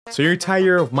So you're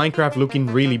tired of Minecraft looking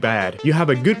really bad. You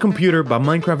have a good computer, but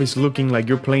Minecraft is looking like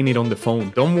you're playing it on the phone.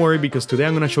 Don't worry, because today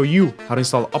I'm gonna show you how to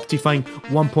install Optifine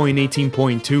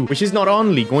 1.18.2, which is not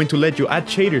only going to let you add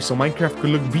shaders so Minecraft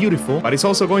could look beautiful, but it's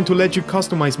also going to let you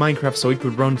customize Minecraft so it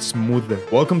could run smoother.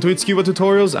 Welcome to It's Cuba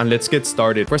Tutorials, and let's get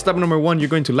started. For step number one, you're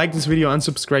going to like this video and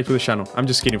subscribe to the channel. I'm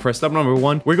just kidding. For step number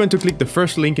one, we're going to click the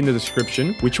first link in the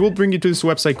description, which will bring you to this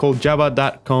website called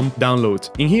java.com downloads.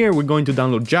 In here, we're going to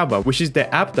download Java, which is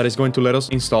the app that is going to let us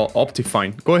install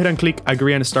Optifine. Go ahead and click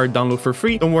agree and start download for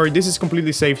free. Don't worry, this is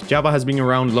completely safe. Java has been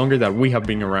around longer than we have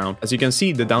been around. As you can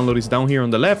see, the download is down here on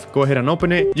the left. Go ahead and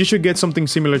open it. You should get something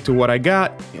similar to what I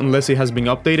got, unless it has been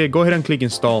updated. Go ahead and click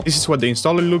install. This is what the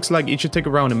installer looks like. It should take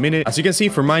around a minute. As you can see,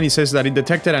 for mine, it says that it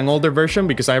detected an older version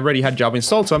because I already had Java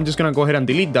installed, so I'm just gonna go ahead and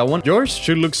delete that one. Yours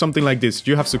should look something like this.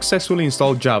 You have successfully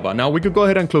installed Java. Now we could go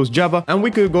ahead and close Java, and we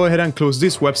could go ahead and close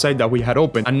this website that we had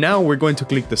open. And now we're going to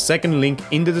click the second link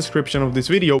in the description of this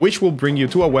video, which will bring you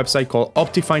to a website called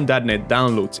optifine.net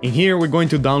downloads. In here, we're going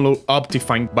to download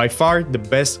Optifine, by far the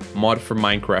best mod for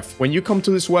Minecraft. When you come to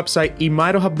this website, it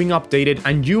might have been updated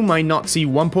and you might not see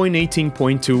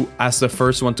 1.18.2 as the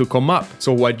first one to come up.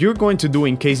 So what you're going to do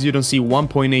in case you don't see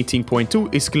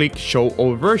 1.18.2 is click show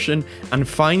all version and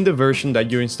find the version that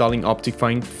you're installing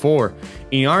Optifine for.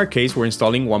 In our case, we're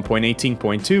installing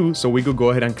 1.18.2, so we could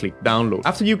go ahead and click download.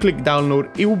 After you click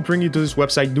download, it will bring you to this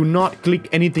website. Do not click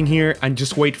anything here and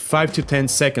just wait 5 to 10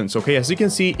 seconds, okay? As you can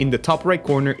see in the top right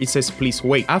corner, it says please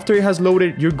wait. After it has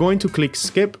loaded, you're going to click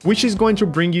skip, which is going to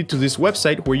bring you to this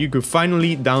website where you could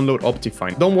finally download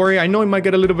Optifine. Don't worry, I know it might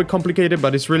get a little bit complicated,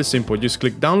 but it's really simple. Just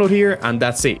click download here and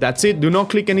that's it. That's it. Do not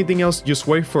click anything else. Just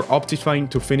wait for Optifine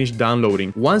to finish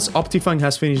downloading. Once Optifine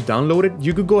has finished downloaded,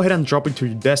 you could go ahead and drop it to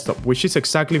your desktop, which is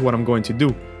exactly what I'm going to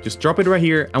do. Just drop it right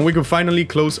here and we can finally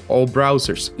close all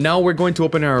browsers. Now we're going to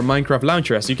open our Minecraft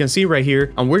launcher, as you can see right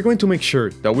here, and we're going to make sure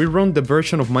that we run the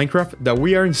version of Minecraft that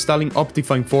we are installing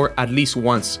Optifine for at least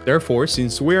once. Therefore,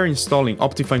 since we are installing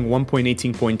Optifine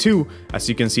 1.18.2, as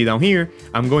you can see down here,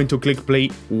 I'm going to click play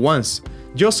once,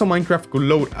 just so Minecraft could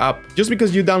load up. Just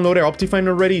because you downloaded Optifine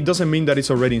already, it doesn't mean that it's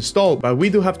already installed, but we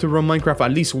do have to run Minecraft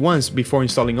at least once before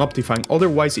installing Optifine,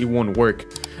 otherwise it won't work.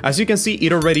 As you can see,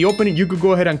 it already opened. You could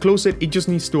go ahead and close it. It just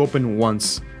needs to open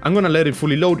once. I'm gonna let it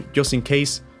fully load just in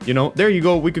case. You know, there you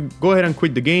go. We could go ahead and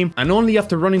quit the game, and only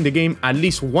after running the game at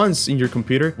least once in your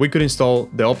computer, we could install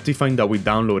the Optifine that we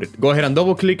downloaded. Go ahead and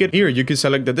double click it. Here, you can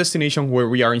select the destination where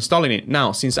we are installing it.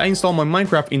 Now, since I installed my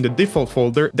Minecraft in the default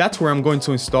folder, that's where I'm going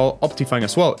to install Optifine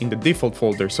as well, in the default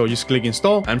folder. So just click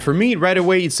install, and for me, right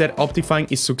away, it said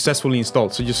Optifine is successfully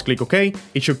installed. So just click OK.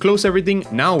 It should close everything.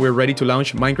 Now we're ready to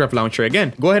launch Minecraft Launcher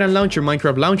again. Go ahead and launch your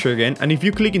Minecraft Launcher again, and if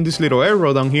you click in this little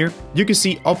arrow down here, you can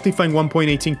see Optifine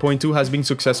 1.18.2 has been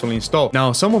successfully installed.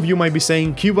 Now, some of you might be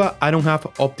saying, Cuba, I don't have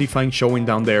Optifine showing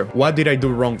down there. What did I do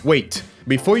wrong? Wait.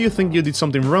 Before you think you did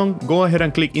something wrong, go ahead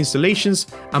and click installations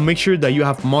and make sure that you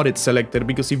have modded selected,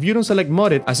 because if you don't select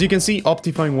modded, as you can see,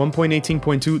 Optifine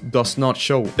 1.18.2 does not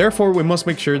show. Therefore, we must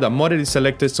make sure that modded is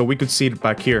selected so we could see it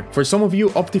back here. For some of you,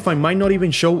 Optifine might not even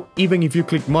show even if you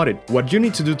click modded. What you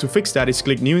need to do to fix that is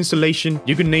click new installation.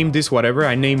 You can name this whatever.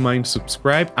 I name mine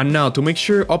subscribe. And now to make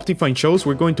sure Optifine shows,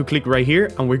 we're going to click right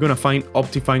here and we're going to find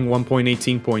Optifine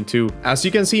 1.18.2. As you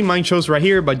can see, mine shows right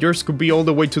here, but yours could be all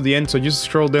the way to the end, so just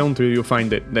scroll down till you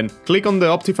find it. Then click on the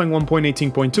Optifine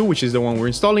 1.18.2, which is the one we're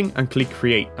installing, and click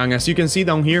create. And as you can see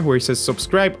down here where it says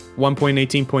subscribe,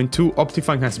 1.18.2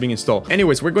 Optifine has been installed.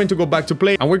 Anyways, we're going to go back to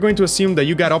play, and we're going to assume that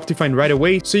you got Optifine right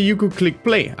away, so you could click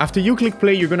play. After you click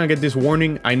play, you're gonna get this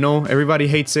warning. I know everybody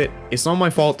hates it. It's not my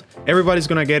fault. Everybody's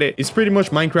gonna get it. It's pretty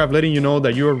much Minecraft letting you know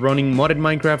that you're running modded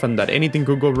Minecraft and that anything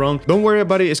could go wrong. Don't worry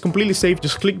about it. It's completely safe.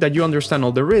 Just click that you understand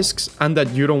all the risks and that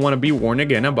you don't want to be warned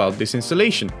again about this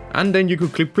installation. And then you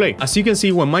could click play. As you can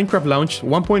see, when Minecraft launched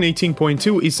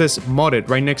 1.18.2, it says modded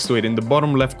right next to it in the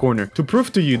bottom left corner. To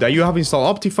prove to you that you have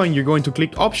installed Optifine, you're going to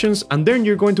click options and then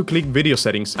you're going to click video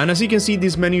settings. And as you can see,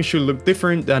 this menu should look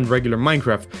different than regular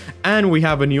Minecraft. And we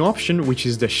have a new option, which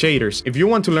is the shaders. If you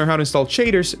want to learn how to install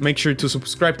shaders, make sure to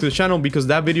subscribe to the channel because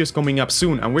that video is coming up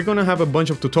soon and we're gonna have a bunch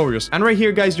of tutorials. And right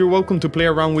here, guys, you're welcome to play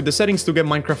around with the settings to get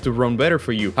Minecraft to run better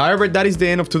for you. However, that is the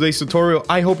end of today's tutorial.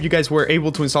 I hope you guys were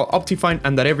able to install Optifine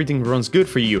and that everything runs good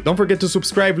for you. Don't forget to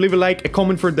subscribe, leave a like, a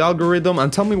comment for the algorithm,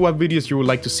 and tell me what videos you would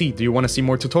like to see. Do you want to see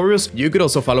more tutorials? You could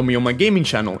also follow me on my gaming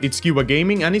channel. It's Cuba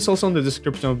Gaming, and it's also in the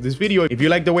description of this video. If you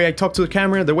like the way I talk to the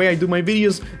camera, the way I do my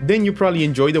videos, then you probably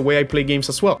enjoy the way I play games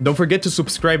as well. Don't forget to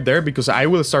subscribe there because I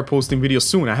will start posting videos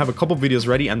soon. I have a couple videos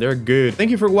ready and they're good.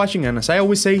 Thank you for watching, and as I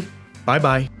always say, bye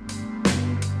bye.